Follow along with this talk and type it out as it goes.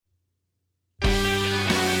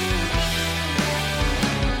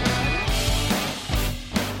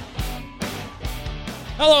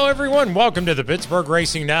Hello, everyone. Welcome to the Pittsburgh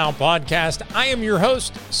Racing Now podcast. I am your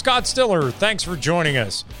host, Scott Stiller. Thanks for joining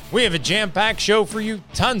us. We have a jam-packed show for you.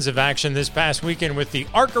 Tons of action this past weekend with the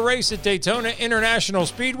ARCA race at Daytona International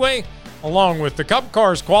Speedway, along with the Cup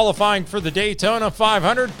cars qualifying for the Daytona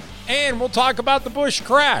 500, and we'll talk about the Busch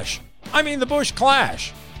Clash.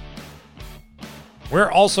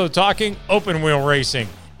 We're also talking open wheel racing.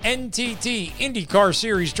 NTT IndyCar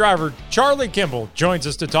Series driver Charlie Kimball joins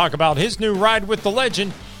us to talk about his new ride with the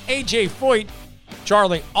legend AJ Foyt.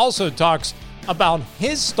 Charlie also talks about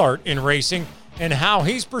his start in racing and how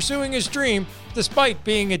he's pursuing his dream despite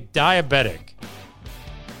being a diabetic.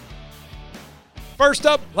 First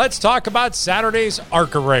up, let's talk about Saturday's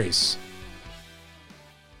ARCA race.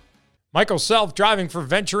 Michael Self, driving for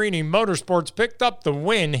Venturini Motorsports, picked up the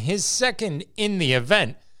win, his second in the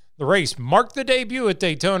event. The race marked the debut at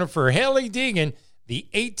Daytona for Hailie Deegan, the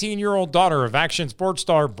 18-year-old daughter of action sports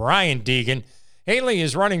star Brian Deegan. Hailie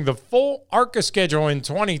is running the full ARCA schedule in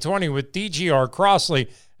 2020 with DGR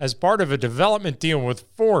Crossley as part of a development deal with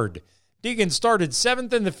Ford. Deegan started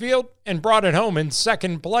 7th in the field and brought it home in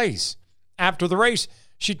second place. After the race,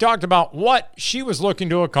 she talked about what she was looking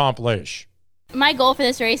to accomplish. My goal for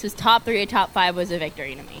this race was top 3 or top 5 was a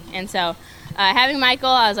victory to me. And so having Michael,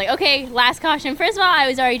 I was like, okay, last caution. First of all, I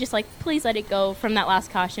was already just like, please let it go from that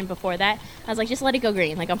last caution before that. I was like, just let it go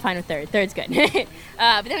green. Like, I'm fine with third. Third's good.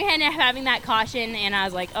 But then we ended up having that caution, and I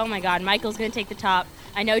was like, oh, my God, Michael's going to take the top.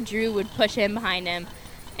 I know Drew would push him behind him.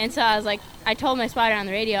 And so I was like, I told my spotter on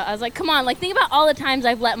the radio, I was like, come on, like, think about all the times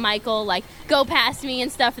I've let Michael, like, go past me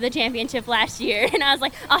and stuff for the championship last year. And I was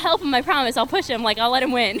like, I'll help him, I promise. I'll push him. Like, I'll let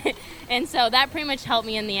him win. And so that pretty much helped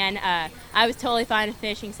me in the end. I was totally fine with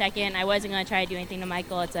finishing second. I wasn't going to try to do anything to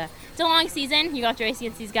Michael. It's a long season. You got to race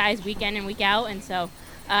against these guys week in and week out. And so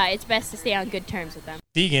it's best to stay on good terms with them.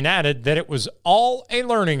 Deegan added that it was all a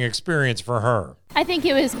learning experience for her. I think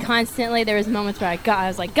it was constantly, there was moments where I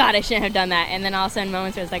was like, God, I shouldn't have done that. And then all of a sudden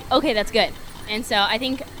moments where I was like, okay, that's good. And so I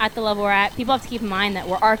think at the level we're at, people have to keep in mind that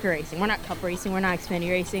we're ARCA racing. We're not Cup racing. We're not Xfinity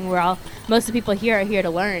racing. Most of the people here are here to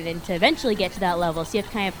learn and to eventually get to that level. So you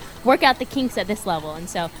have to kind of work out the kinks at this level. And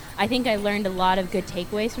so I think I learned a lot of good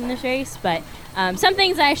takeaways from this race. But some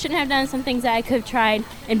things I shouldn't have done, some things that I could have tried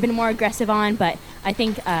and been more aggressive on. But I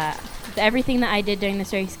think everything that I did during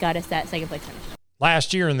this race got us that second place finish.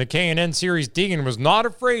 Last year in the K&N Series, Deegan was not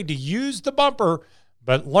afraid to use the bumper,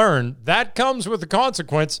 but learned that comes with a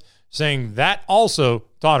consequence, saying that also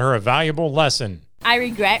taught her a valuable lesson. I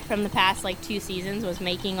regret from the past 2 seasons was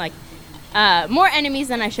making more enemies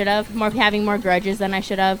than I should have, having more grudges than I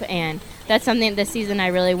should have, and that's something this season I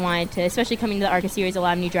really wanted to, especially coming to the ARCA Series, a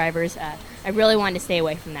lot of new drivers, I really wanted to stay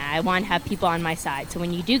away from that. I want to have people on my side. So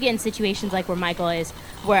when you do get in situations like where Michael is,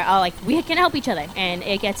 where we can help each other, and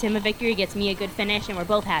it gets him a victory, gets me a good finish, and we're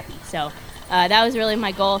both happy. So that was really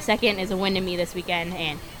my goal. Second is a win to me this weekend,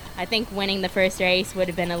 and I think winning the first race would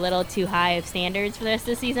have been a little too high of standards for the rest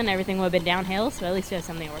of the season. Everything would have been downhill, so at least we have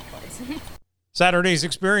something to work towards. Saturday's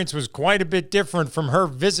experience was quite a bit different from her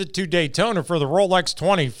visit to Daytona for the Rolex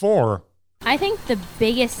 24. I think the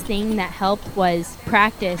biggest thing that helped was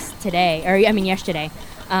practice yesterday.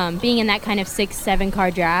 Being in that kind of 6-7 car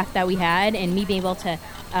draft that we had and me being able to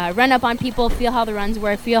run up on people, feel how the runs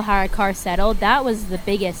were, feel how our car settled, that was the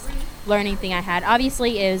biggest learning thing I had.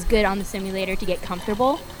 Obviously, it was good on the simulator to get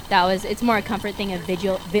comfortable. It's more a comfort thing of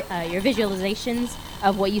your visualizations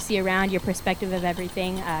of what you see around, your perspective of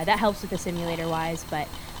everything. That helps with the simulator-wise, but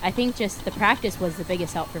I think just the practice was the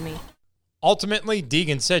biggest help for me. Ultimately,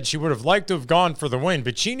 Deegan said she would have liked to have gone for the win,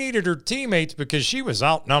 but she needed her teammates because she was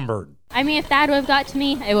outnumbered. I mean, if that would have got to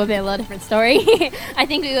me, it would have been a little different story. I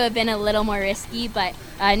think it would have been a little more risky, but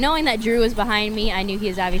knowing that Drew was behind me, I knew he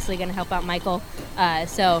was obviously going to help out Michael.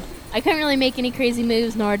 So I couldn't really make any crazy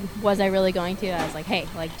moves, nor was I really going to. I was like, hey,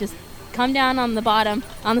 just come down on the bottom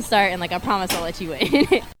on the start, and I promise I'll let you win.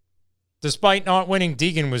 Despite not winning,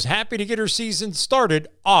 Deegan was happy to get her season started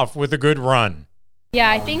off with a good run. Yeah,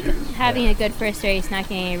 I think having a good first race, not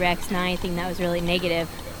getting any wrecks, not anything that was really negative,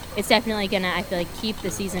 it's definitely going to, I feel like, keep the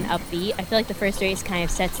season upbeat. I feel like the first race kind of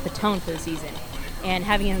sets the tone for the season. And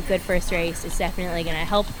having a good first race is definitely going to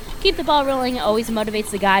help keep the ball rolling. It always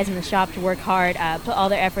motivates the guys in the shop to work hard, put all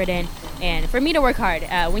their effort in. And for me to work hard,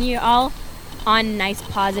 when you're all on nice,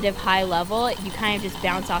 positive, high level, you kind of just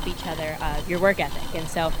bounce off each other, your work ethic. And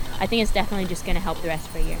so I think it's definitely just going to help the rest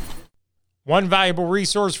of the year. One valuable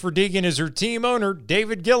resource for Deegan is her team owner,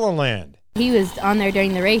 David Gilliland. He was on there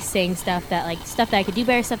during the race saying stuff that I could do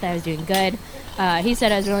better, stuff that I was doing good. He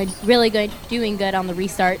said I was really good, doing good on the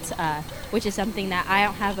restarts, which is something that I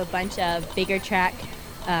don't have a bunch of bigger track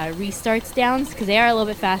restarts downs because they are a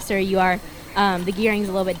little bit faster. You are The gearing's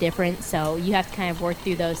a little bit different, so you have to kind of work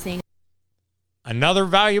through those things. Another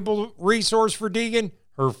valuable resource for Deegan,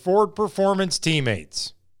 her Ford Performance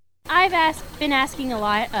teammates. I've been asking a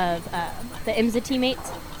lot of the IMSA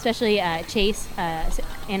teammates, especially Chase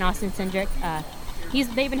and Austin Cindric.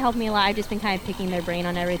 They've been helping me a lot. I've just been kind of picking their brain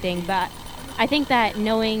on everything. But I think that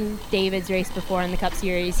knowing David's race before in the Cup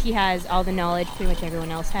Series, he has all the knowledge pretty much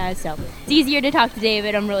everyone else has. So it's easier to talk to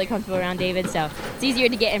David. I'm really comfortable around David. So it's easier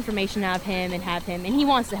to get information out of him and have him. And he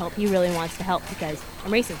wants to help. He really wants to help because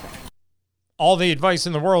I'm racing for him. All the advice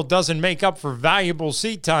in the world doesn't make up for valuable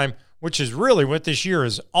seat time, which is really what this year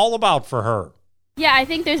is all about for her. Yeah, I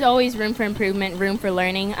think there's always room for improvement, room for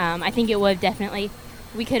learning. I think it would definitely,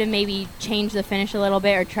 we could have maybe changed the finish a little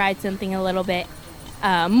bit or tried something a little bit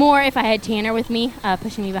more if I had Tanner with me,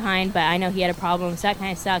 pushing me behind, but I know he had a problem, so that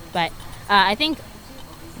kind of sucked. But I think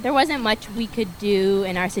there wasn't much we could do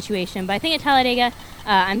in our situation. But I think at Talladega,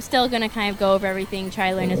 I'm still going to kind of go over everything, try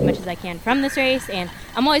to learn as much as I can from this race, and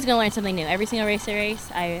I'm always going to learn something new. Every single race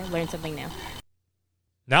I learn something new.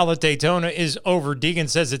 Now that Daytona is over, Deegan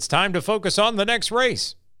says it's time to focus on the next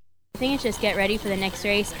race. I think it's just get ready for the next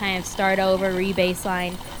race, kind of start over,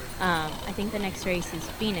 re-baseline. I think the next race is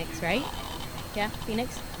Phoenix, right? Yeah,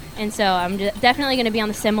 Phoenix. And so I'm definitely going to be on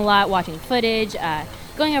the sim a lot, watching footage,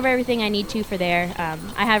 going over everything I need to for there.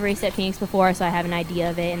 I have raced at Phoenix before, so I have an idea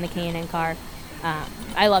of it in the K&N car.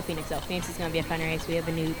 I love Phoenix, though. Phoenix is going to be a fun race. We have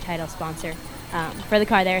a new title sponsor for the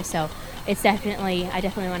car there, so I definitely want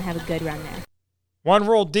to have a good run there. One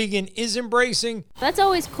role Deegan is embracing. That's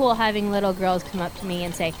always cool, having little girls come up to me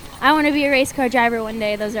and say, I want to be a race car driver one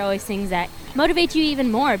day. Those are always things that motivate you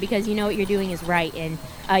even more because you know what you're doing is right, and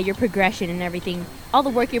your progression and everything, all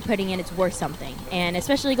the work you're putting in, it's worth something. And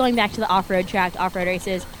especially going back to the off-road track, off-road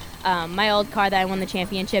races, my old car that I won the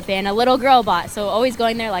championship in, a little girl bought. So always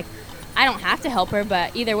going there, like, I don't have to help her,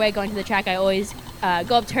 but either way, going to the track, I always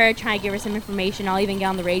go up to her, try to give her some information. I'll even get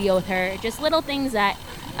on the radio with her. Just little things that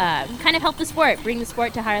kind of help the sport, bring the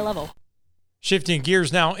sport to a higher level. Shifting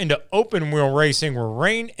gears now into open wheel racing, where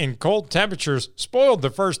rain and cold temperatures spoiled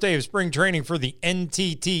the first day of spring training for the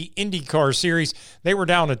NTT IndyCar Series. They were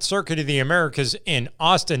down at Circuit of the Americas in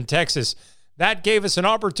Austin, Texas. That gave us an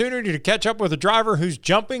opportunity to catch up with a driver who's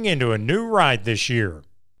jumping into a new ride this year.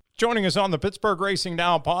 Joining us on the Pittsburgh Racing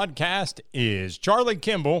Now podcast is Charlie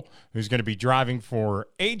Kimball, who's going to be driving for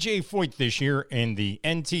AJ Foyt this year in the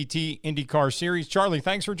NTT IndyCar Series. Charlie,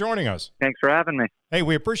 thanks for joining us. Thanks for having me. Hey,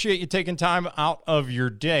 we appreciate you taking time out of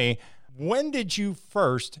your day. When did you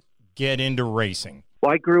first get into racing?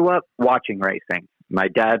 Well, I grew up watching racing. My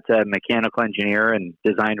dad's a mechanical engineer and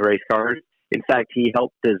designed race cars. In fact, he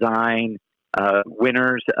helped design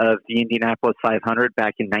winners of the Indianapolis 500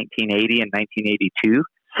 back in 1980 and 1982.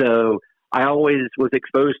 So I always was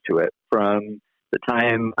exposed to it. From the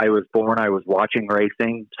time I was born, I was watching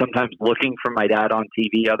racing, sometimes looking for my dad on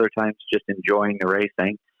TV, other times just enjoying the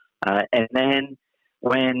racing. And then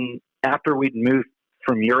after we'd moved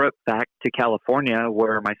from Europe back to California,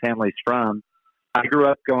 where my family's from, I grew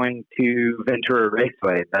up going to Ventura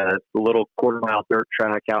Raceway, the little quarter-mile dirt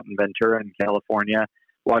track out in Ventura in California,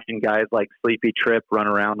 watching guys like Sleepy Trip run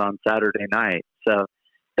around on Saturday night. So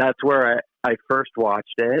that's where I first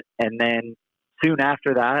watched it. And then soon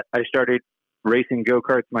after that, I started racing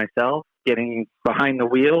go-karts myself, getting behind the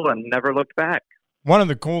wheel, and never looked back. One of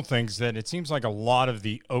the cool things that it seems like a lot of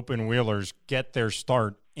the open wheelers get their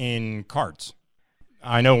start in karts.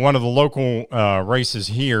 I know one of the local races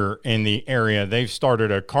here in the area, they've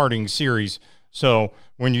started a karting series. So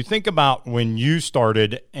when you think about when you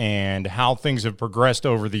started and how things have progressed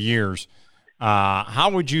over the years, how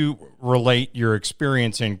would you relate your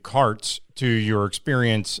experience in karts to your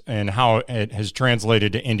experience and how it has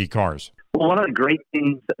translated to Indy cars? Well, one of the great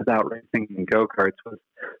things about racing in go-karts was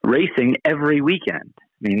racing every weekend. I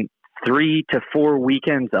mean, 3 to 4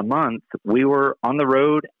 weekends a month, we were on the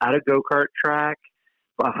road at a go-kart track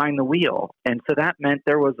behind the wheel. And so that meant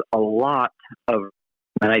there was a lot of,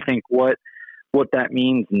 and I think what that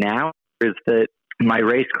means now is that my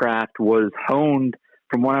racecraft was honed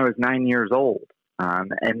from when I was 9 years old.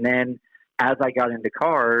 And then as I got into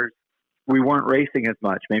cars, we weren't racing as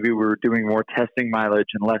much. Maybe we were doing more testing mileage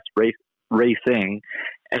and less racing.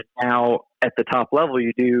 And now at the top level,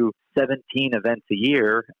 you do 17 events a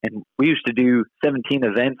year. And we used to do 17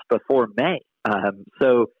 events before May.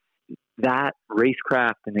 So that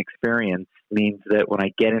racecraft and experience means that when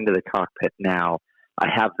I get into the cockpit now, I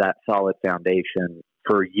have that solid foundation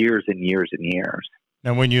for years and years and years.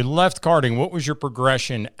 Now, when you left karting, what was your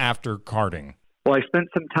progression after karting? Well, I spent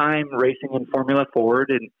some time racing in Formula Ford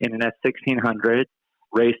in an S1600,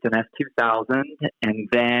 raced an S2000, and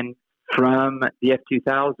then From the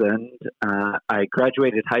F2000, I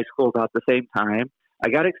graduated high school about the same time. I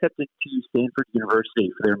got accepted to Stanford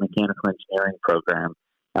University for their mechanical engineering program.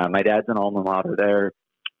 My dad's an alma mater there,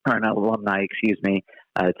 or an alumni, excuse me.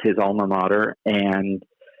 It's his alma mater. And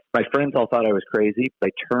my friends all thought I was crazy. I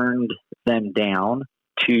turned them down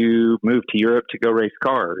to move to Europe to go race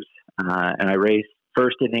cars. And I raced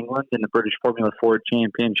first in England in the British Formula Ford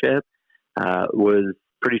Championship. Was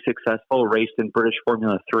pretty successful, raced in British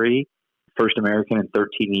Formula 3, first American in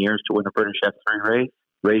 13 years to win a British F3 race,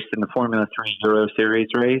 raced in the Formula 3 Euro Series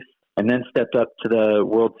race, and then stepped up to the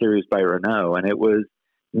World Series by Renault. And it was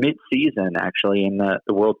mid-season, actually, in the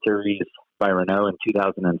World Series by Renault in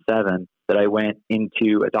 2007 that I went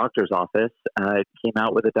into a doctor's office, came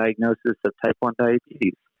out with a diagnosis of type 1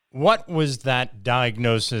 diabetes. What was that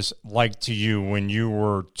diagnosis like to you when you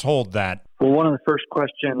were told that? Well, one of the first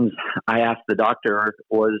questions I asked the doctor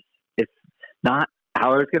was, if not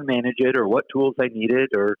how I was going to manage it or what tools I needed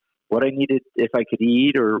or what I needed if I could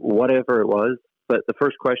eat or whatever it was. But the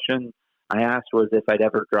first question I asked was if I'd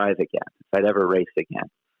ever drive again, if I'd ever race again.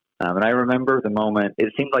 And I remember the moment,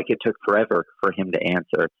 it seemed like it took forever for him to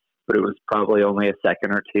answer, but it was probably only a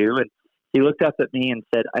second or two. And he looked up at me and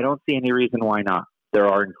said, I don't see any reason why not. There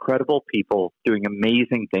are incredible people doing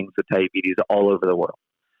amazing things with diabetes all over the world.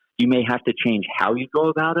 You may have to change how you go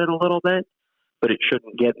about it a little bit, but it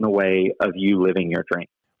shouldn't get in the way of you living your dream.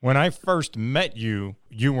 When I first met you,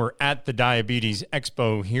 you were at the Diabetes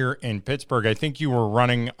Expo here in Pittsburgh. I think you were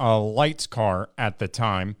running a lights car at the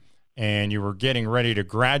time, and you were getting ready to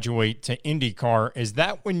graduate to IndyCar. Is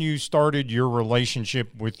that when you started your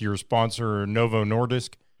relationship with your sponsor, Novo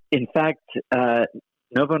Nordisk? In fact,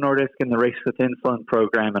 Novo Nordisk and the Race with Insulin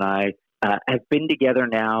program and I have been together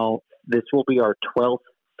now. This will be our 12th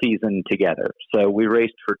season together. So we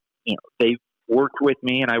raced for, they worked with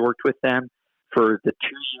me and I worked with them for the 2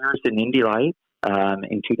 years in Indy Lights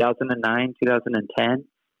in 2009, 2010.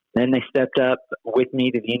 Then they stepped up with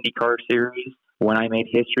me to the IndyCar Series when I made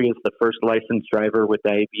history as the first licensed driver with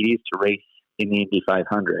diabetes to race in the Indy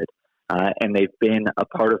 500. And they've been a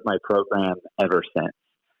part of my program ever since.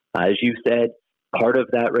 As you said, part of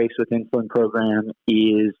that Race with Insulin program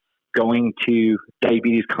is going to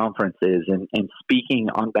diabetes conferences and speaking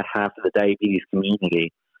on behalf of the diabetes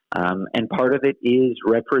community. And part of it is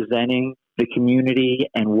representing the community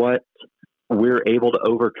and what we're able to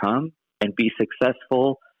overcome and be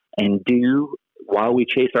successful and do while we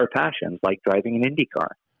chase our passions, like driving an Indy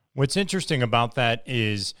car. What's interesting about that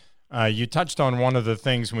is you touched on one of the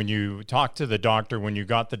things when you talked to the doctor, when you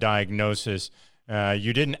got the diagnosis.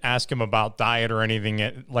 You didn't ask him about diet or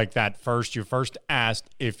anything like that first. You first asked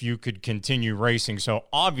if you could continue racing. So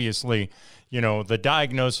obviously, the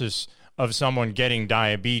diagnosis of someone getting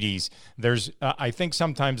diabetes, there's, I think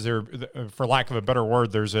sometimes there, for lack of a better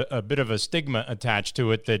word, there's a bit of a stigma attached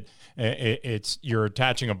to it that it's you're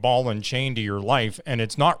attaching a ball and chain to your life. And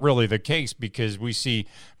it's not really the case, because we see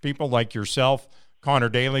people like yourself. Connor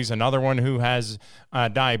Daly's another one who has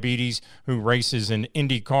diabetes, who races in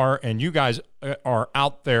IndyCar, and you guys are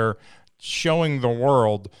out there showing the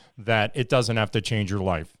world that it doesn't have to change your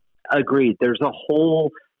life. Agreed. There's a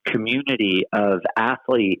whole community of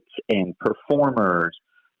athletes and performers,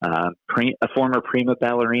 a former prima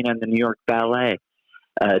ballerina in the New York Ballet,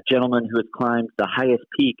 a gentleman who has climbed the highest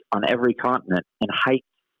peak on every continent and hiked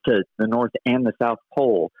to the North and the South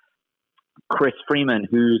Pole, Chris Freeman,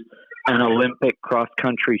 who's an Olympic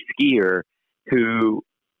cross-country skier who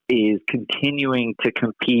is continuing to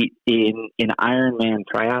compete in Ironman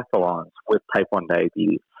triathlons with type 1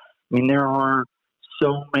 diabetes. I mean, there are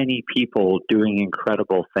so many people doing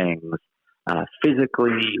incredible things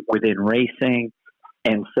physically within racing.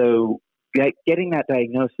 And so getting that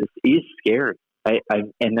diagnosis is scary.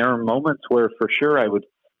 And there are moments where for sure I would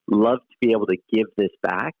love to be able to give this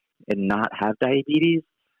back and not have diabetes.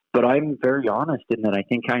 But I'm very honest in that I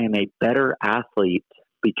think I am a better athlete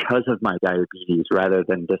because of my diabetes rather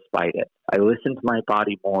than despite it. I listen to my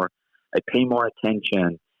body more. I pay more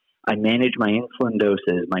attention. I manage my insulin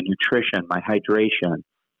doses, my nutrition, my hydration.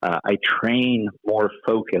 I train more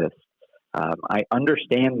focused. I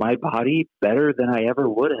understand my body better than I ever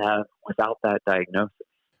would have without that diagnosis.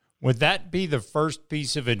 Would that be the first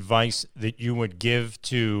piece of advice that you would give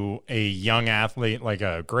to a young athlete, like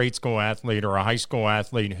a grade school athlete or a high school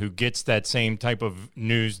athlete who gets that same type of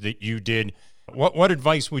news that you did? What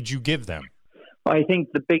advice would you give them? Well, I think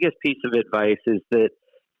the biggest piece of advice is that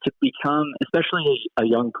to become, especially a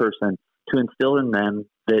young person, to instill in them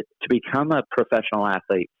that to become a professional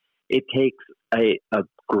athlete, it takes a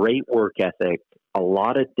great work ethic, a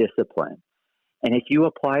lot of discipline. And if you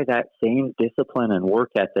apply that same discipline and work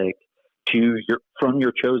ethic from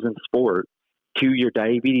your chosen sport to your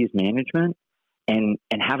diabetes management, and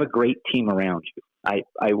have a great team around you.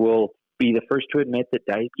 I will be the first to admit that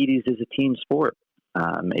diabetes is a team sport.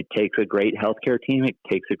 It takes a great healthcare team. It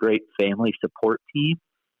takes a great family support team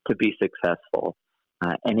to be successful.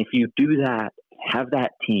 And if you do that, have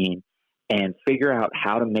that team, and figure out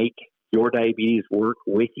how to make your diabetes work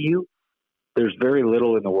with you, there's very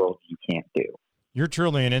little in the world you can't do. You're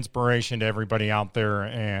truly an inspiration to everybody out there.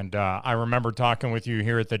 And I remember talking with you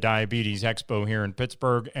here at the Diabetes Expo here in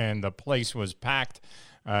Pittsburgh, and the place was packed.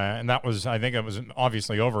 And that was, I think it was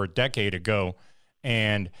obviously over a decade ago.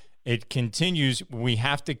 And it continues. We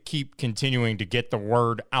have to keep continuing to get the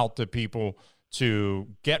word out to people to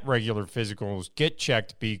get regular physicals, get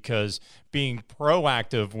checked, because being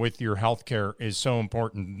proactive with your healthcare is so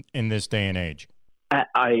important in this day and age.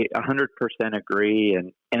 I 100% agree.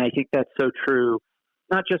 And I think that's so true,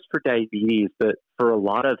 not just for diabetes, but for a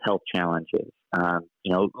lot of health challenges.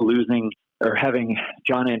 Losing or having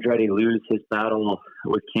John Andretti lose his battle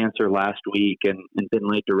with cancer last week and been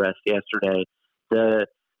laid to rest yesterday.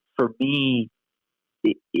 For me,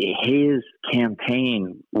 his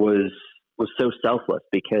campaign was so selfless,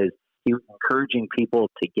 because he was encouraging people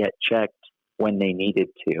to get checked when they needed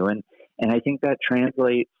to. And I think that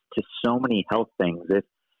translates to so many health things.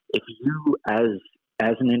 If you as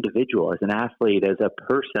an individual, as an athlete, as a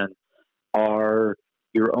person, are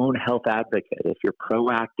your own health advocate, if you're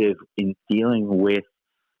proactive in dealing with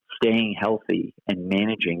staying healthy and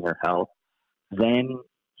managing your health, then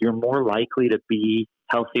you're more likely to be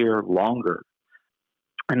healthier longer.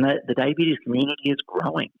 And the diabetes community is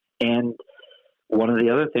growing. And one of the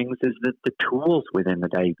other things is that the tools within the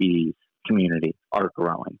diabetes community are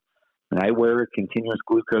growing. And I wear a continuous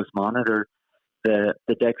glucose monitor, the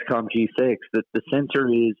Dexcom G6, that the sensor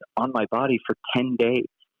is on my body for 10 days.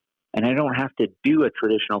 And I don't have to do a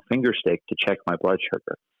traditional finger stick to check my blood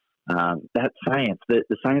sugar. That science, the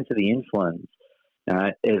science of the insulins,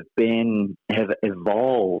 have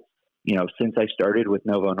evolved, since I started with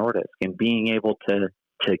Novo Nordisk, and being able to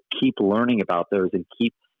keep learning about those and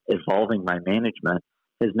keep evolving my management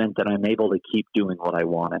has meant that I'm able to keep doing what I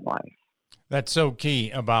want in life. That's so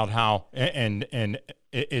key about how, and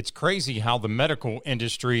it's crazy how the medical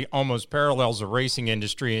industry almost parallels the racing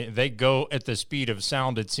industry. They go at the speed of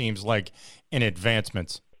sound, it seems like, in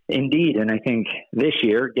advancements. Indeed. And I think this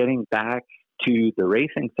year, getting back to the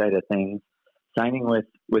racing side of things, signing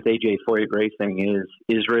with AJ Foyt Racing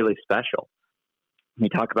is really special. We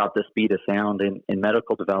talk about the speed of sound in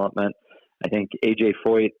medical development. I think AJ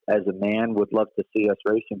Foyt, as a man, would love to see us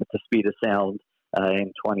racing at the speed of sound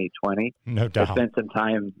in 2020. No doubt. I spent some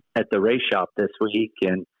time at the race shop this week,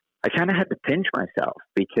 and I kind of had to pinch myself,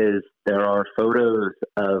 because there are photos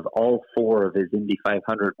of all four of his Indy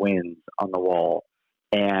 500 wins on the wall,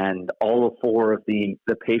 and all four of the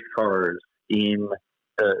pace cars in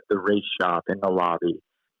the race shop, in the lobby.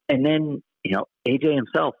 And then, AJ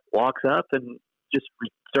himself walks up and just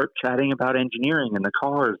start chatting about engineering and the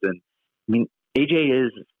cars. And I mean, AJ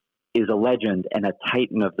is a legend and a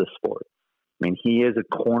titan of the sport. I mean, he is a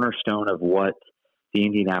cornerstone of what the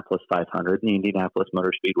Indianapolis 500 and the Indianapolis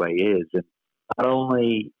Motor Speedway is. And not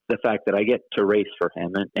only the fact that I get to race for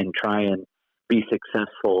him and try and be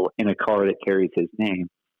successful in a car that carries his name,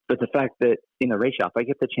 but the fact that in the race shop I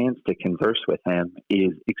get the chance to converse with him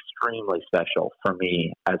is extremely special for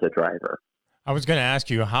me as a driver. I was going to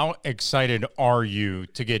ask you, how excited are you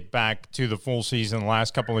to get back to the full season? The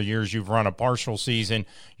last couple of years, you've run a partial season.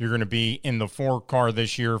 You're going to be in the 4-car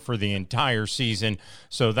this year for the entire season.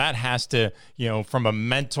 So that has to, from a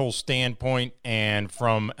mental standpoint and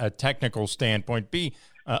from a technical standpoint, be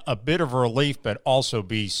a bit of a relief, but also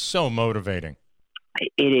be so motivating.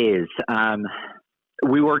 It is.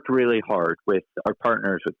 We worked really hard with our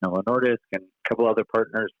partners, with Novo Nordisk and a couple other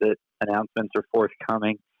partners that announcements are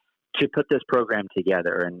forthcoming, to put this program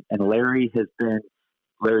together. And Larry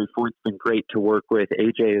Foyt's been great to work with,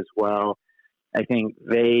 AJ as well. I think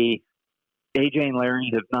AJ and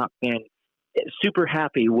Larry have not been super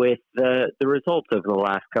happy with the results of the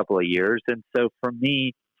last couple of years. And so for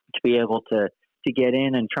me to be able to get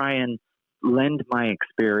in and try and lend my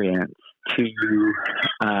experience to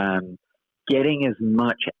getting as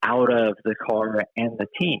much out of the car and the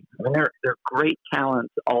team. I mean, they're great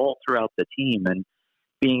talents all throughout the team, and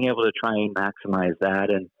being able to try and maximize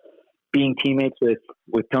that, and being teammates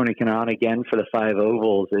with Tony Kanaan again for the 5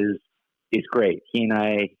 ovals is great. He and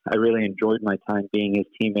I really enjoyed my time being his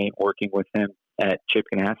teammate, working with him at Chip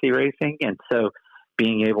Ganassi Racing. And so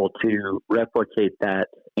being able to replicate that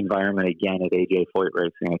environment again at AJ Foyt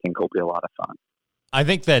Racing, I think will be a lot of fun. I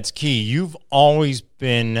think that's key. You've always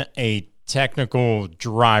been a technical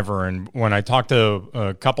driver. And when I talk to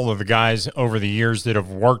a couple of the guys over the years that have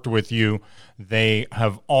worked with you, they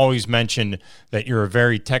have always mentioned that you're a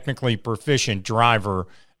very technically proficient driver,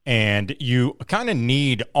 and you kind of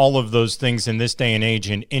need all of those things in this day and age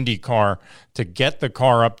in IndyCar to get the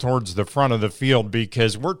car up towards the front of the field,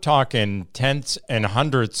 because we're talking tenths and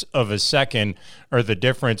hundredths of a second are the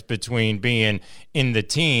difference between being in the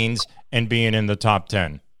teens and being in the top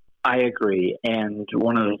 10. I agree. And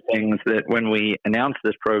one of the things that when we announced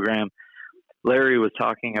this program, Larry was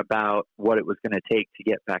talking about what it was going to take to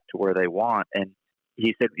get back to where they want. And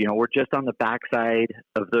he said, we're just on the backside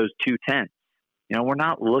of those 2 tenths. We're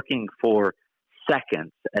not looking for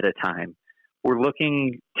seconds at a time. We're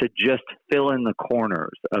looking to just fill in the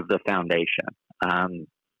corners of the foundation. And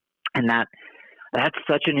that's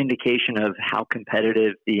such an indication of how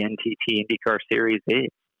competitive the NTT IndyCar Series is.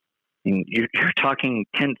 I mean, you're talking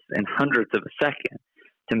tenths and hundredths of a second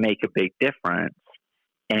to make a big difference.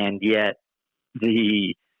 And yet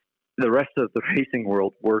the rest of the racing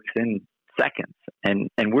world works in seconds. And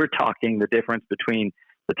we're talking the difference between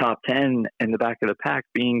the top 10 and the back of the pack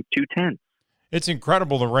being 2/10. It's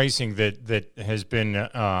incredible, the racing that has been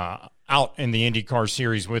out in the IndyCar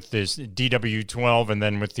Series with this DW12 and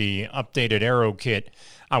then with the updated aero kit.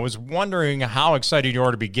 I was wondering how excited you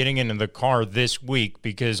are to be getting into the car this week,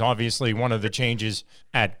 because obviously one of the changes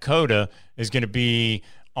at COTA is going to be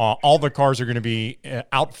all the cars are going to be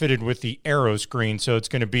outfitted with the aero screen. So it's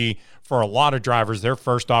going to be, for a lot of drivers, their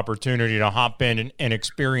first opportunity to hop in and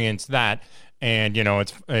experience that. And,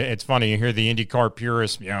 it's funny, you hear the IndyCar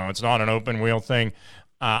purists, it's not an open wheel thing.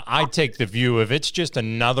 I take the view of it's just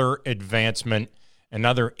another advancement,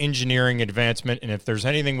 another engineering advancement. And if there's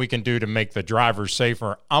anything we can do to make the drivers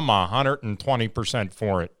safer, I'm 120%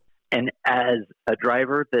 for it. And as a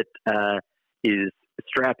driver that is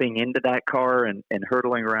strapping into that car and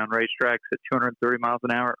hurtling around racetracks at 230 miles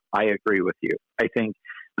an hour, I agree with you. I think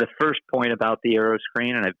the first point about the aero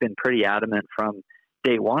screen, and I've been pretty adamant from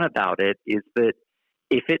day one about it, is that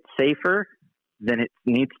if it's safer, then it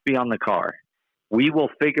needs to be on the car. We will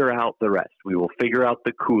figure out the rest. We will figure out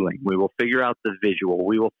the cooling. We will figure out the visual.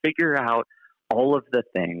 We will figure out all of the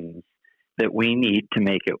things that we need to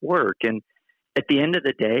make it work. And at the end of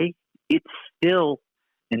the day, it's still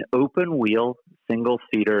an open wheel, single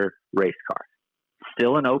seater race car.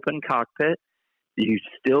 Still an open cockpit. You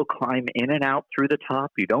still climb in and out through the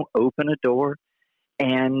top. You don't open a door.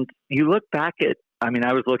 And you look back at, I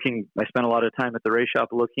spent a lot of time at the race shop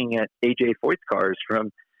looking at AJ Foyt's cars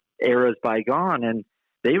from eras bygone, and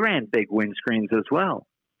they ran big windscreens as well.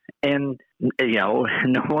 And, no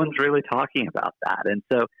one's really talking about that. And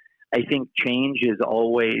so I think change is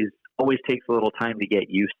always takes a little time to get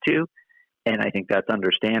used to. And I think that's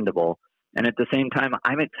understandable. And at the same time,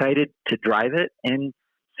 I'm excited to drive it and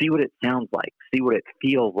see what it sounds like, see what it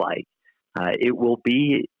feels like. There will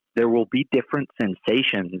be different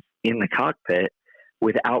sensations in the cockpit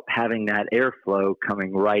without having that airflow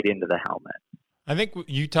coming right into the helmet. I think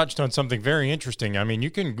you touched on something very interesting. I mean, you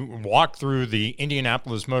can walk through the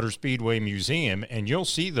Indianapolis Motor Speedway Museum and you'll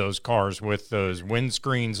see those cars with those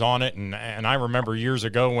windscreens on it. And I remember years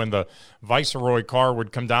ago when the Viceroy car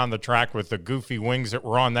would come down the track with the goofy wings that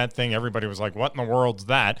were on that thing, everybody was like, what in the world's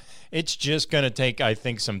that? It's just going to take, I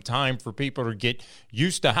think, some time for people to get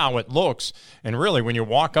used to how it looks. And really, when you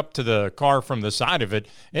walk up to the car from the side of it,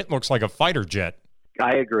 it looks like a fighter jet.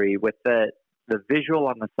 I agree with the visual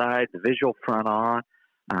on the side, the visual front on.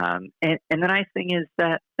 And the nice thing is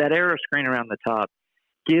that aero screen around the top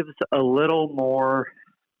gives a little more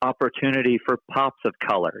opportunity for pops of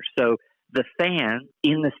color. So the fans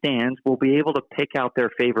in the stands will be able to pick out their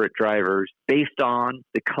favorite drivers based on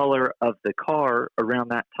the color of the car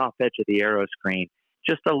around that top edge of the aero screen,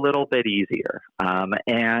 just a little bit easier.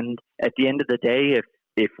 And at the end of the day,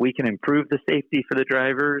 if we can improve the safety for the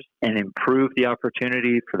drivers and improve the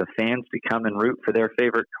opportunity for the fans to come and root for their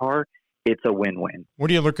favorite car, it's a win-win.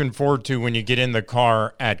 What are you looking forward to when you get in the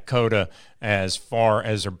car at COTA, as far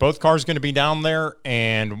as are both cars going to be down there,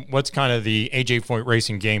 and what's kind of the AJ Foyt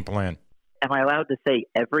Racing game plan? Am I allowed to say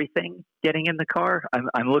everything getting in the car?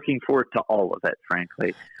 I'm looking forward to all of it,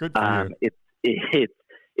 frankly. Good for you.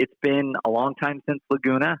 It's been a long time since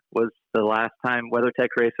Laguna was the last time, WeatherTech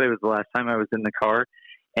Raceway was the last time I was in the car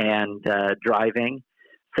and driving.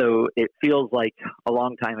 So it feels like a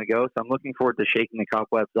long time ago. So I'm looking forward to shaking the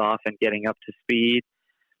cobwebs off and getting up to speed,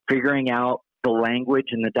 figuring out the language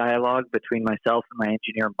and the dialogue between myself and my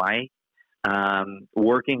engineer, Mike,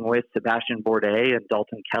 working with Sebastian Bourdais and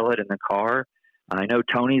Dalton Kellett in the car. I know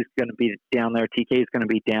Tony's going to be down there. TK is going to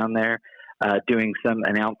be down there doing some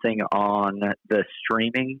announcing on the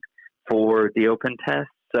streaming for the open test.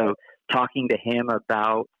 So talking to him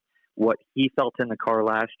about what he felt in the car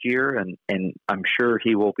last year, and I'm sure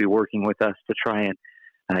he will be working with us to try and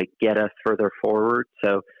get us further forward.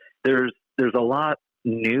 So there's a lot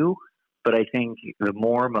new, but I think the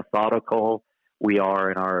more methodical we are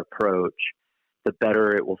in our approach, the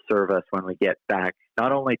better it will serve us when we get back,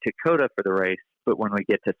 not only to COTA for the race, but when we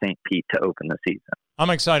get to St. Pete to open the season. I'm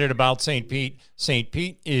excited about St. Pete. St.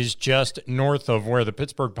 Pete is just north of where the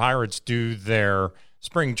Pittsburgh Pirates do their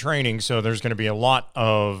spring training, so there's going to be a lot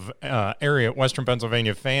of area Western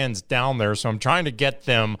Pennsylvania fans down there. So I'm trying to get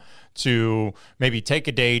them to maybe take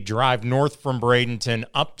a day, drive north from Bradenton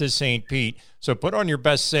up to St. Pete. So put on your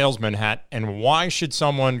best salesman hat, and why should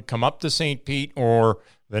someone come up to St. Pete, or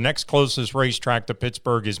the next closest racetrack to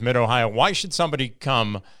Pittsburgh is Mid-Ohio? Why should somebody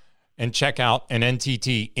come and check out an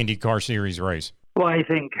NTT IndyCar Series race? Well, I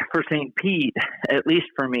think for St. Pete, at least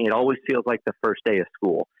for me, it always feels like the first day of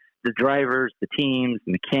school. The drivers, the teams,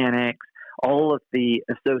 mechanics, all of the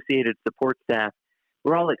associated support staff,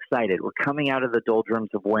 we're all excited. We're coming out of the doldrums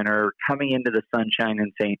of winter, coming into the sunshine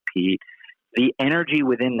in St. Pete. The energy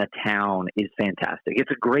within the town is fantastic.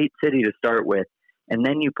 It's a great city to start with, and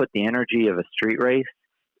then you put the energy of a street race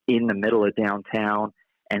in the middle of downtown,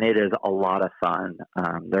 and it is a lot of fun.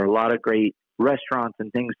 There are a lot of great restaurants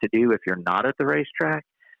and things to do if you're not at the racetrack.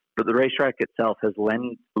 But the racetrack itself has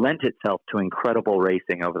lent itself to incredible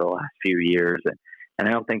racing over the last few years, and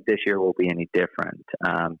I don't think this year will be any different.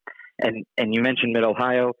 And you mentioned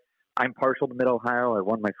Mid-Ohio. I'm partial to Mid-Ohio. I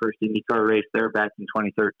won my first IndyCar race there back in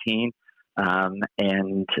 2013,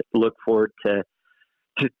 and look forward to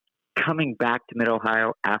coming back to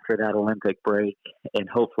Mid-Ohio after that Olympic break and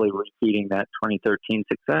hopefully repeating that 2013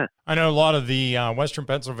 success. I know a lot of the Western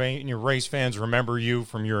Pennsylvania race fans remember you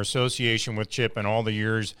from your association with Chip and all the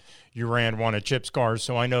years you ran one of Chip's cars,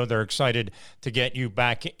 so I know they're excited to get you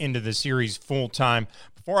back into the series full-time.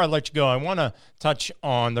 Before I let you go, I want to touch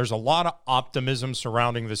on, there's a lot of optimism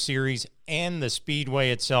surrounding the series and the Speedway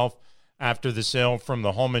itself after the sale from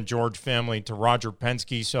the Holman George family to Roger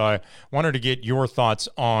Penske. So I wanted to get your thoughts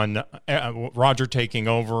on Roger taking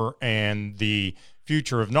over and the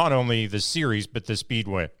future of not only the series, but the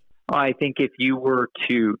Speedway. Well, I think if you were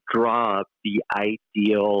to draw up the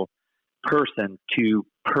ideal person to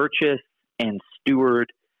purchase and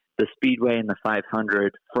steward the Speedway and the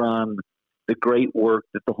 500 from the great work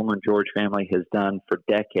that the Holman George family has done for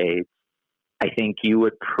decades, I think you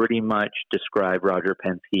would pretty much describe Roger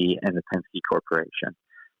Penske and the Penske Corporation.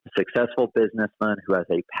 A successful businessman who has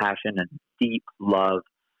a passion and deep love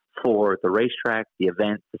for the racetrack, the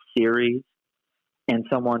event, the series, and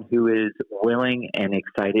someone who is willing and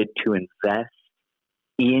excited to invest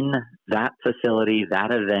in that facility,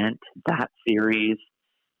 that event, that series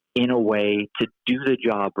in a way to do the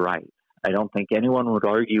job right. I don't think anyone would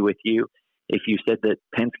argue with you if you said that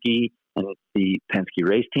Penske and the Penske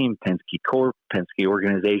race team, Penske Corp, Penske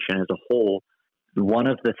organization as a whole, one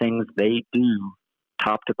of the things they do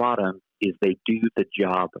top to bottom is they do the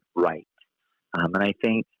job right. And I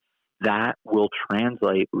think that will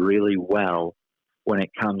translate really well when it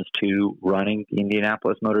comes to running the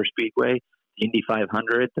Indianapolis Motor Speedway, the Indy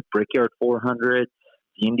 500, the Brickyard 400,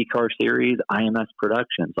 the IndyCar Series, IMS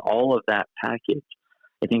Productions, all of that package.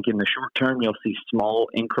 I think in the short term, you'll see small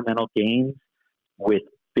incremental gains with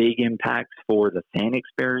big impacts for the fan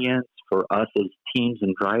experience, for us as teams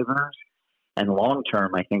and drivers. And long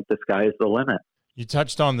term, I think the sky is the limit. You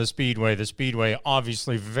touched on the Speedway. The Speedway,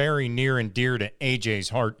 obviously very near and dear to AJ's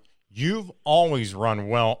heart. You've always run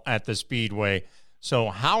well at the Speedway. So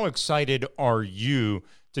how excited are you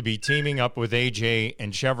to be teaming up with AJ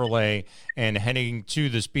and Chevrolet and heading to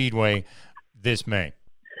the Speedway this May?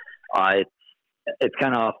 It's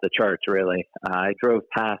kind of off the charts, really. I drove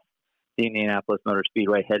past the Indianapolis Motor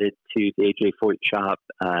Speedway, headed to the AJ Foyt shop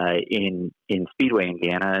in Speedway,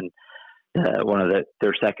 Indiana, and one of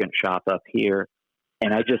their second shop up here.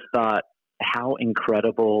 And I just thought how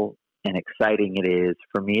incredible and exciting it is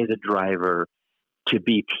for me as a driver to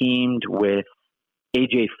be teamed with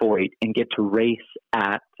AJ Foyt and get to race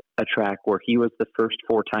at a track where he was the first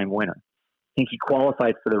four-time winner. I think he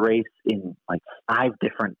qualified for the race in like 5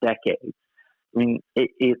 different decades. I mean,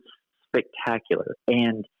 it's spectacular.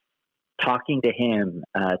 And talking to him,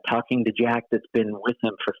 talking to Jack that's been with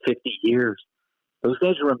him for 50 years, those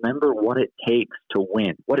guys remember what it takes to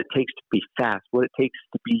win, what it takes to be fast, what it takes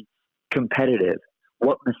to be competitive,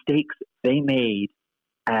 what mistakes they made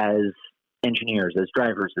as engineers, as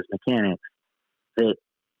drivers, as mechanics, that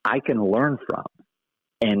I can learn from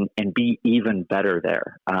and be even better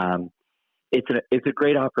there. It's a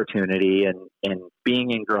great opportunity, and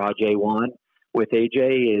being in Garage A1 with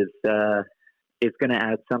AJ is going to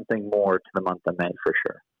add something more to the month of May for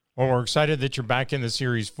sure. Well, we're excited that you're back in the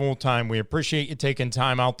series full-time. We appreciate you taking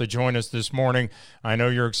time out to join us this morning. I know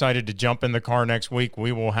you're excited to jump in the car next week.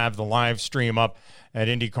 We will have the live stream up at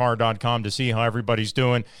IndyCar.com to see how everybody's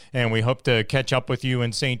doing, and we hope to catch up with you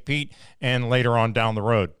in St. Pete and later on down the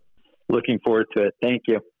road. Looking forward to it. Thank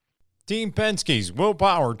you. Team Penske's Will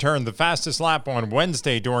Power turned the fastest lap on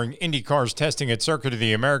Wednesday during IndyCar's testing at Circuit of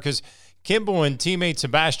the Americas. Kimball and teammate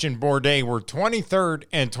Sebastian Bourdais were 23rd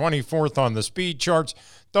and 24th on the speed charts.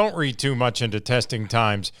 Don't read too much into testing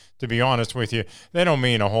times. To be honest with you, they don't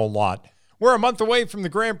mean a whole lot. We're a month away from the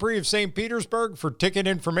Grand Prix of St. Petersburg. For ticket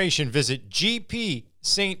information, visit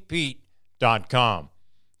gpstpete.com.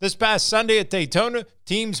 This past Sunday at Daytona,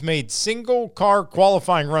 teams made single-car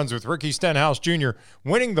qualifying runs with Ricky Stenhouse Jr.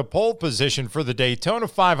 winning the pole position for the Daytona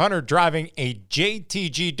 500, driving a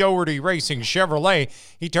JTG Doherty Racing Chevrolet.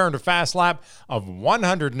 He turned a fast lap of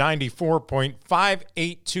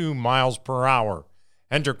 194.582 miles per hour.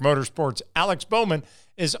 Hendrick Motorsports' Alex Bowman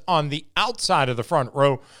is on the outside of the front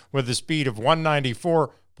row with a speed of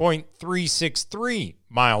 194.363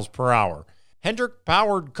 miles per hour.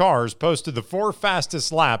 Hendrick-powered cars posted the 4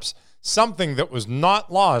 fastest laps, something that was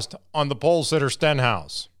not lost on the pole sitter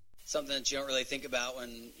Stenhouse. Something that you don't really think about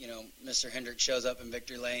when, Mr. Hendrick shows up in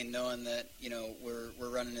victory lane, knowing that, we're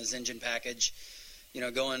running his engine package,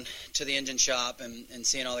 going to the engine shop and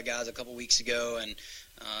seeing all the guys a couple weeks ago and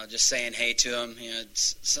just saying hey to them.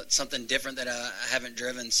 It's something different that I haven't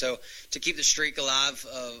driven. So to keep the streak alive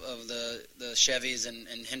of the Chevys and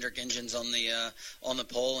Hendrick engines on the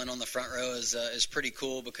pole and on the front row is pretty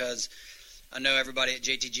cool, because I know everybody at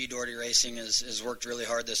JTG Doherty Racing has worked really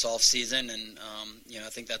hard this off season, and I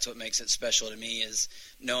think that's what makes it special to me, is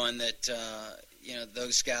knowing that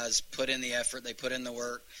those guys put in the effort, they put in the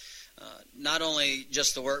work. Not only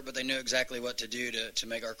just the work, but they knew exactly what to do to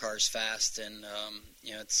make our cars fast, and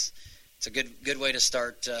it's a good way to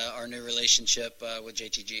start our new relationship with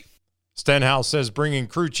JTG. Stenhouse says bringing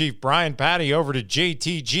crew chief Brian Patty over to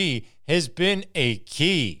JTG has been a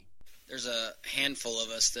key. There's a handful of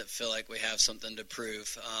us that feel like we have something to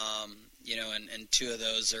prove, and 2 of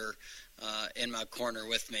those are in my corner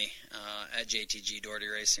with me at JTG Doherty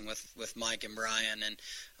Racing with Mike and Brian, and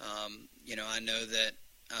I know that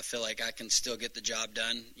I feel like I can still get the job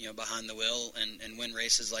done, behind the wheel and win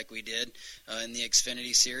races like we did in the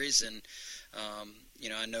Xfinity Series. And, I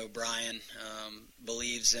know Brian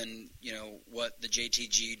believes in, what the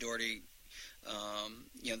JTG Doherty,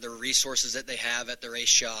 the resources that they have at the race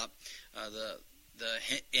shop, the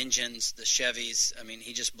engines, the Chevys. I mean,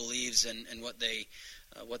 he just believes in what they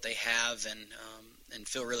have, and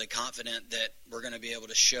feel really confident that we're going to be able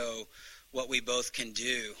to show what we both can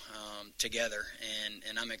do together,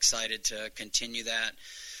 and I'm excited to continue that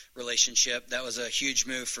relationship. That was a huge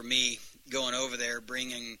move for me, going over there,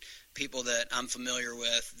 bringing people that I'm familiar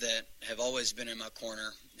with that have always been in my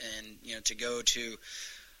corner, and to go to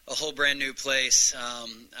a whole brand new place. I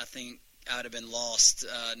think I would have been lost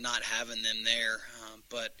not having them there,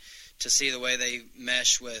 but to see the way they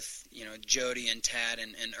mesh with Jody and Tad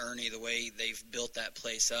and Ernie, the way they've built that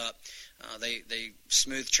place up, they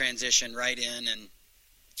smooth transition right in, and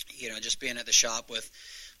just being at the shop with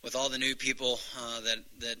all the new people that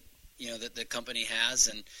the company has,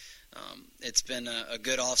 and it's been a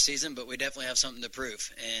good off season, but we definitely have something to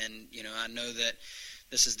prove. And I know that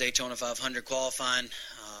this is Daytona 500 qualifying.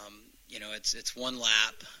 It's one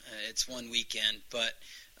lap, it's one weekend, but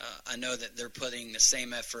I know that they're putting the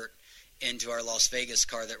same effort into our Las Vegas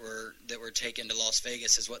car that we're taking to Las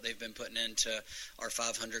Vegas is what they've been putting into our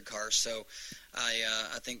 500 cars. So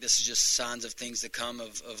I think this is just signs of things to come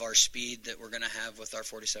of our speed that we're going to have with our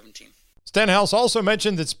 47 team. Stenhouse also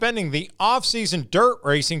mentioned that spending the off-season dirt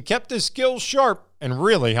racing kept his skills sharp and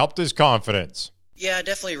really helped his confidence. Yeah, I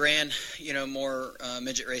definitely ran, more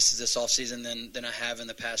midget races this off season than I have in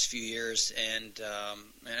the past few years, and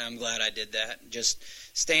I'm glad I did that. Just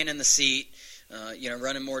staying in the seat,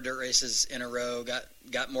 running more dirt races in a row,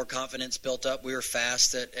 got more confidence built up. We were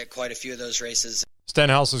fast at quite a few of those races.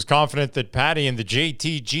 Stenhouse is confident that Patty and the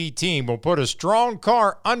JTG team will put a strong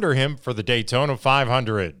car under him for the Daytona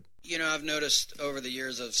 500. I've noticed over the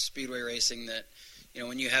years of speedway racing that,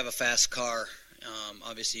 when you have a fast car,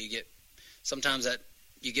 obviously sometimes that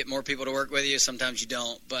you get more people to work with you, sometimes you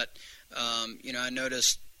don't. But, I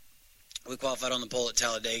noticed we qualified on the pole at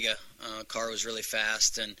Talladega. Car was really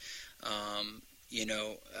fast, and, I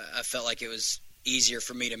felt like it was easier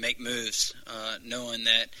for me to make moves, knowing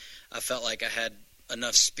that I felt like I had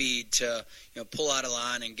enough speed to, pull out of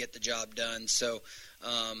line and get the job done. So,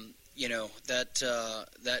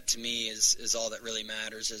 that to me is all that really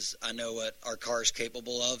matters, is I know what our car is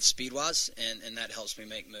capable of speed-wise, and that helps me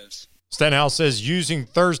make moves. Stenhouse says using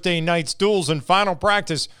Thursday night's duels in final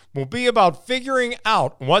practice will be about figuring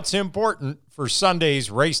out what's important for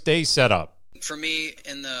Sunday's race day setup. For me,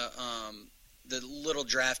 in the little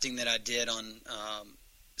drafting that I did on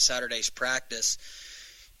Saturday's practice,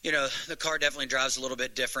 the car definitely drives a little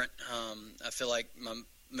bit different. I feel like my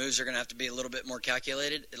moves are going to have to be a little bit more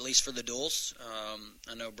calculated, at least for the duels.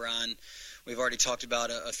 I know, Brian, we've already talked about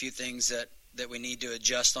a few things that we need to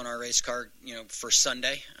adjust on our race car, for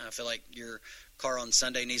Sunday. I feel like your car on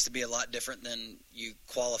Sunday needs to be a lot different than you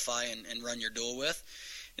qualify and run your duel with.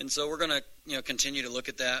 And so we're going to, continue to look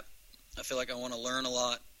at that. I feel like I want to learn a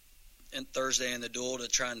lot in Thursday in the duel to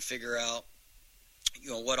try and figure out,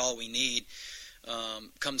 what all we need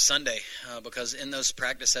come Sunday, because in those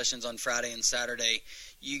practice sessions on Friday and Saturday,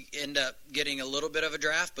 you end up getting a little bit of a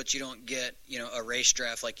draft, but you don't get, a race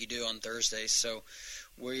draft like you do on Thursday. So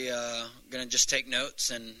we're going to just take notes,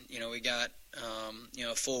 and, we got,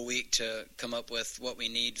 a full week to come up with what we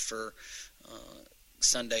need for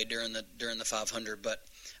Sunday during the 500. But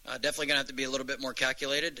definitely going to have to be a little bit more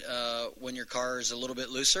calculated when your car is a little bit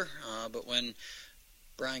looser. But when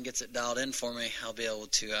Brian gets it dialed in for me, I'll be able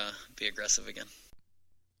to be aggressive again.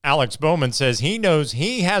 Alex Bowman says he knows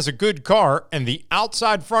he has a good car, and the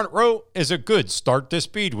outside front row is a good start to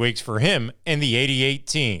Speed Weeks for him and the 88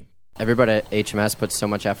 team. Everybody at HMS puts so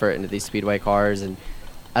much effort into these speedway cars, and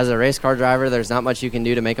as a race car driver, there's not much you can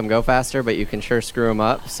do to make them go faster, but you can sure screw them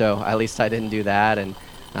up. So at least I didn't do that, and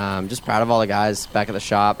just proud of all the guys back at the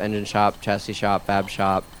shop, engine shop, chassis shop, fab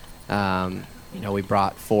shop. We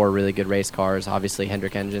brought 4 really good race cars, obviously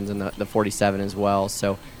Hendrick engines and the 47 as well.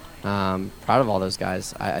 So proud of all those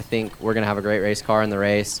guys. I think we're going to have a great race car in the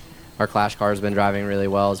race. Our Clash car has been driving really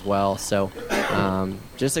well as well. So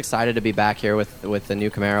just excited to be back here with the new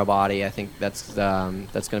Camaro body. I think that's going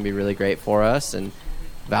to be really great for us. And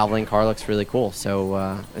Valvoline car looks really cool.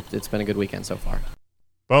 So it's been a good weekend so far.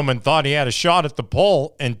 Bowman thought he had a shot at the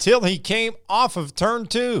pole until he came off of turn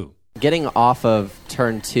 2. Getting off of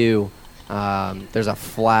turn 2, there's a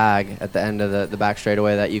flag at the end of the back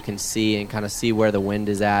straightaway that you can see and kind of see where the wind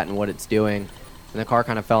is at and what it's doing. And the car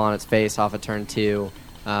kind of fell on its face off of turn 2.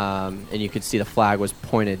 And you could see the flag was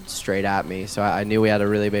pointed straight at me. So I knew we had a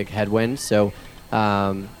really big headwind. So,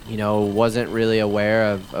 wasn't really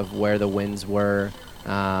aware of where the winds were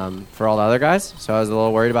for all the other guys. So I was a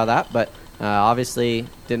little worried about that. But obviously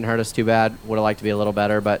didn't hurt us too bad. Would have liked to be a little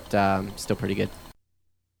better, but still pretty good.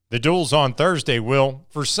 The duels on Thursday will,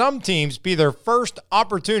 for some teams, be their first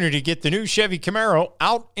opportunity to get the new Chevy Camaro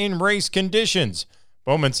out in race conditions.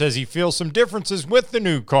 Bowman says he feels some differences with the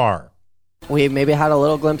new car. We maybe had a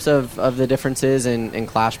little glimpse of the differences in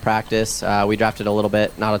Clash practice. We drafted a little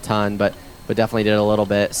bit, not a ton, but definitely did a little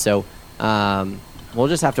bit. So we'll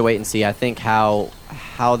just have to wait and see. I think how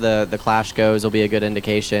the Clash goes will be a good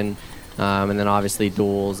indication, and then obviously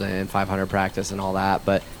duels and 500 practice and all that.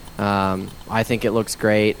 But I think it looks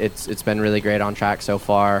great. It's been really great on track so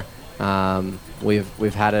far.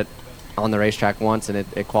 We've had it on the racetrack once, and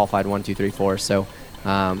it qualified 1, 2, 3, 4. So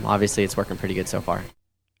obviously it's working pretty good so far.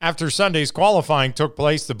 After Sunday's qualifying took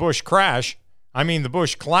place, the Busch Clash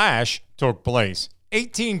took place.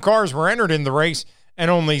 18 cars were entered in the race, and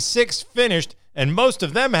only 6 finished, and most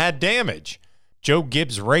of them had damage. Joe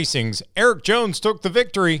Gibbs Racing's Eric Jones took the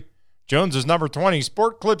victory. Jones's number 20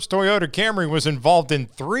 Sport Clips Toyota Camry was involved in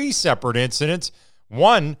 3 separate incidents,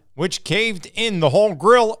 one which caved in the whole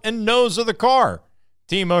grille and nose of the car.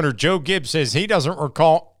 Team owner Joe Gibbs says he doesn't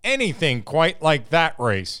recall anything quite like that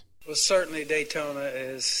race. Well, certainly Daytona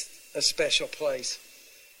is a special place,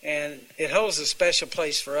 and it holds a special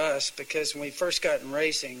place for us because when we first got in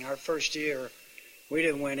racing, our first year, we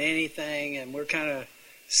didn't win anything, and we're kind of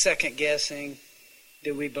second-guessing,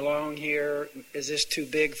 do we belong here? Is this too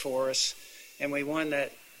big for us? And we won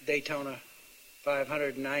that Daytona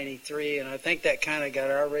 593, and I think that kind of got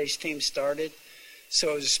our race team started,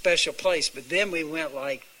 so it was a special place. But then we went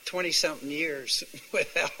like 20-something years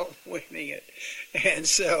without winning it. And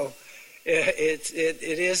so it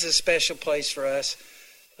is a special place for us.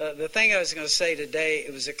 The thing I was going to say today,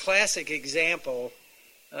 it was a classic example.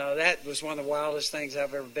 That was one of the wildest things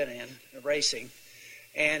I've ever been in, racing.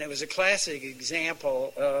 And it was a classic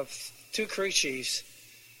example of 2 crew chiefs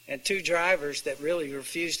and 2 drivers that really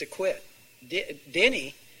refused to quit.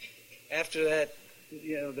 Denny, after that,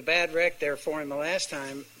 the bad wreck there for him the last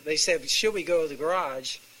time, they said, should we go to the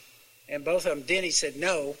garage? And both of them, Denny said,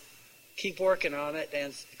 no, keep working on it.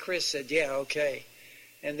 And Chris said, yeah, okay.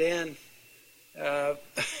 And then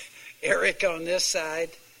Eric on this side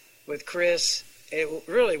with Chris, it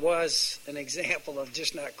really was an example of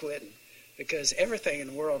just not quitting because everything in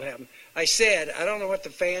the world happened. I said, I don't know what the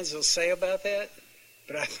fans will say about that,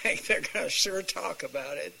 but I think they're going to sure talk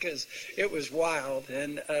about it because it was wild.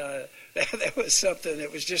 And that was something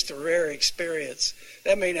that was just a rare experience.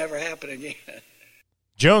 That may never happen again.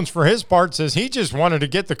 Jones, for his part, says he just wanted to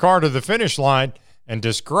get the car to the finish line and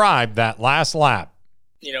describe that last lap.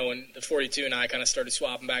 You know, when the 42 and I kind of started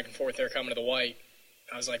swapping back and forth there coming to the white,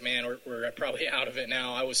 I was like, man, we're probably out of it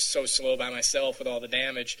now. I was so slow by myself with all the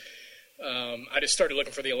damage. I just started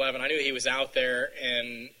looking for the 11. I knew he was out there,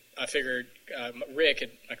 and I figured Rick,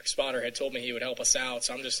 my spotter, had told me he would help us out.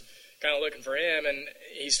 So I'm just kind of looking for him, and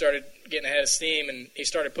he started getting ahead of steam, and he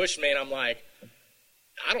started pushing me, and I'm like,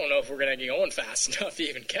 I don't know if we're going to get going fast enough to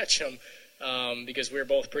even catch him because we were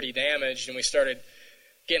both pretty damaged, and we started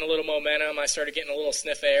getting a little momentum. I started getting a little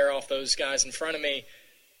sniff of air off those guys in front of me,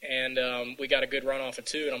 and we got a good run off of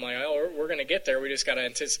 2, and I'm like, oh, we're going to get there. We just got to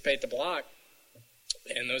anticipate the block.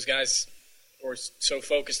 And those guys were so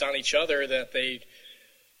focused on each other that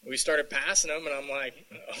we started passing them, and I'm like,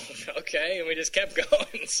 oh, okay, and we just kept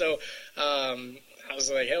going. So I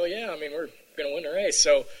was like, hell yeah, I mean, we're going to win the race.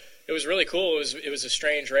 So it was really cool. It was a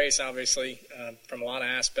strange race, obviously, from a lot of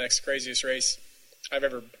aspects. Craziest race I've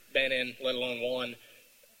ever been in, let alone won,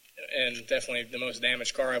 and definitely the most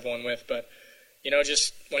damaged car I've won with. But, you know,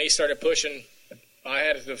 just when he started pushing, I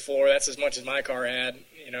had it to the floor. That's as much as my car had,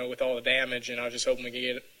 you know, with all the damage, and I was just hoping we could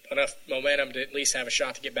get enough momentum to at least have a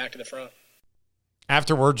shot to get back to the front.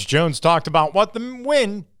 Afterwards, Jones talked about what the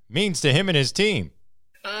win means to him and his team.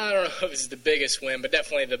 I don't know if it's the biggest win, but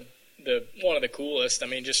definitely the one of the coolest. I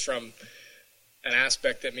mean, just from an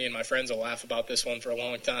aspect that me and my friends will laugh about this one for a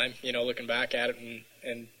long time, you know, looking back at it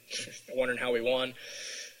and wondering how we won.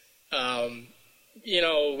 You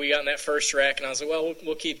know, we got in that first wreck, and I was like, well,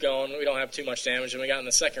 we'll keep going. We don't have too much damage. And we got in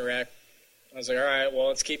the second wreck. I was like, all right, well,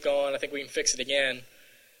 let's keep going. I think we can fix it again.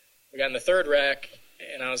 We got in the third wreck,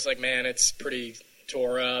 and I was like, man, it's pretty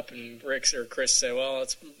tore up. And Chris said, well,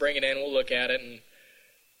 let's bring it in. We'll look at it. And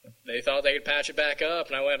they thought they could patch it back up.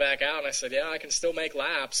 And I went back out, and I said, yeah, I can still make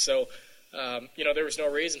laps. So, you know, there was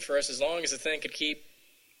no reason for us. As long as the thing could keep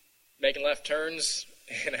making left turns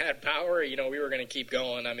and had power, you know, we were going to keep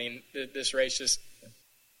going. I mean, this race just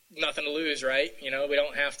nothing to lose, right? You know, we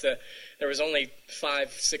don't have to. There was only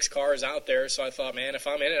 5-6 cars out there, so I thought, man, if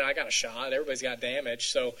I'm in it, I got a shot. Everybody's got damage,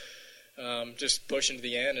 so just pushing to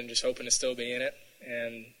the end and just hoping to still be in it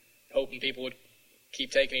and hoping people would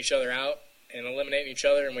keep taking each other out and eliminating each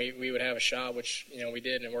other, and we would have a shot, which, you know, we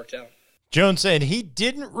did, and it worked out. Jones said he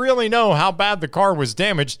didn't really know how bad the car was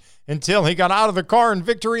damaged until he got out of the car in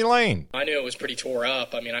victory lane. I knew it was pretty tore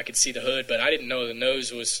up. I mean, I could see the hood, but I didn't know the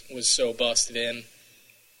nose was so busted in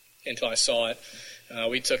until I saw it.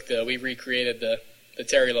 We recreated the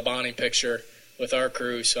Terry Labonte picture with our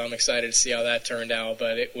crew, so I'm excited to see how that turned out.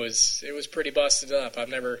 But it was pretty busted up.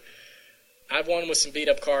 I've won with some beat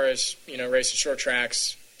up cars, you know, racing short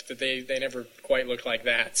tracks, but they never quite looked like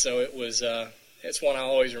that. So it's one I'll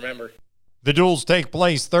always remember. The duels take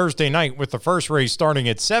place Thursday night with the first race starting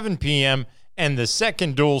at 7 p.m. and the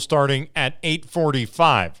second duel starting at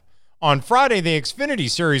 8:45. On Friday, the Xfinity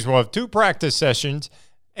Series will have 2 practice sessions,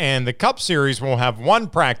 and the Cup Series will have 1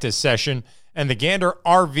 practice session, and the Gander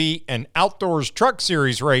RV and Outdoors Truck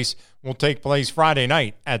Series race will take place Friday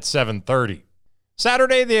night at 7:30.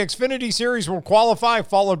 Saturday, the Xfinity Series will qualify,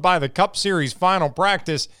 followed by the Cup Series final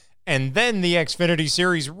practice, and then the Xfinity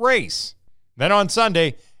Series race. Then on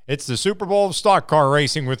Sunday, it's the Super Bowl of stock car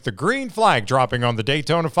racing with the green flag dropping on the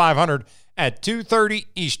Daytona 500 at 2:30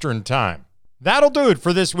 Eastern Time. That'll do it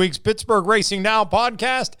for this week's Pittsburgh Racing Now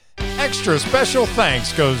podcast. Extra special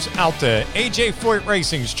thanks goes out to AJ Foyt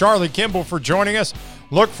Racing's Charlie Kimball for joining us.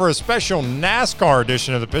 Look for a special NASCAR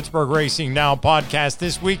edition of the Pittsburgh Racing Now podcast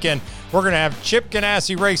this weekend. We're going to have Chip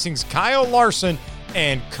Ganassi Racing's Kyle Larson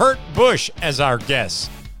and Kurt Busch as our guests.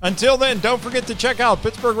 Until then, don't forget to check out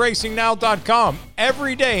PittsburghRacingNow.com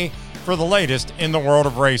every day for the latest in the world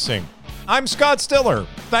of racing. I'm Scott Stiller.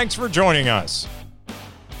 Thanks for joining us.